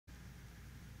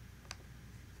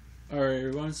Alright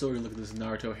everyone, so we're going to look at this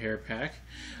Naruto hair pack.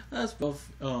 That's both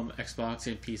Xbox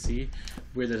and PC.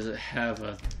 Where does it have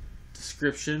a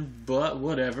description, but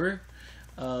whatever.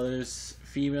 There's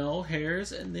female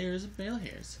hairs and there's male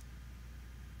hairs.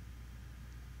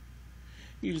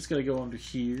 You just gotta go under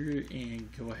here and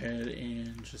go ahead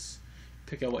and just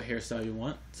pick out what hairstyle you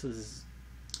want. So this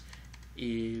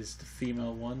is the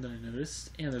female one that I noticed,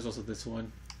 and there's also this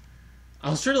one. I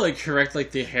was trying to correct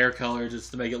the hair color just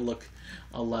to make it look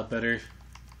a lot better.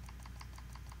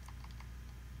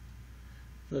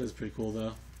 That is pretty cool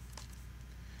though.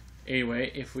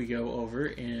 Anyway, if we go over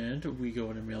and we go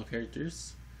into male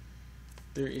characters,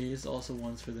 there is also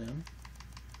ones for them.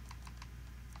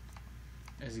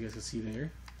 As you guys can see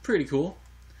there. Pretty cool.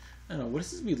 I don't know, would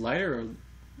this be lighter or...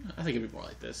 I think it'd be more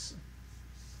like this.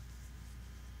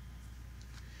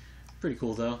 Pretty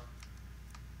cool though.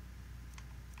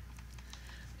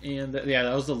 And yeah,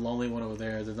 that was the lonely one over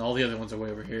there. Then all the other ones are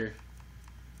way over here.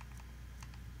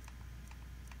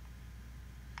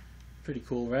 Pretty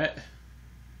cool, right?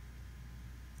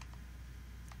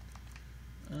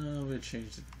 I'm gonna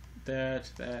change that.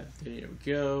 There we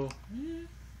go.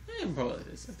 Probably like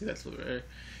this. I think that's right.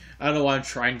 I don't know why I'm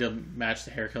trying to match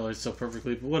the hair colors so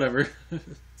perfectly, but whatever.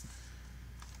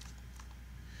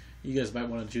 You guys might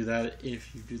want to do that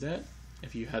if you do that.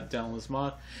 If you had downloaded this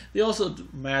mod. They also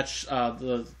match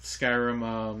the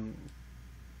Skyrim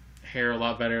hair a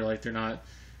lot better. They're not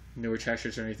newer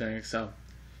textures or anything, so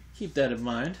keep that in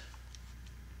mind.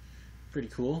 Pretty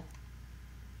cool.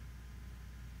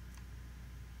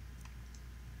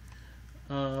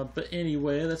 But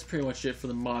anyway, that's pretty much it for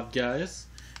the mod, guys.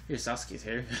 Here's Sasuke's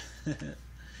hair.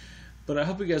 But I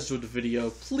hope you guys enjoyed the video.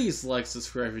 Please like,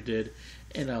 subscribe if you did,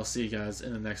 and I'll see you guys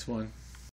in the next one.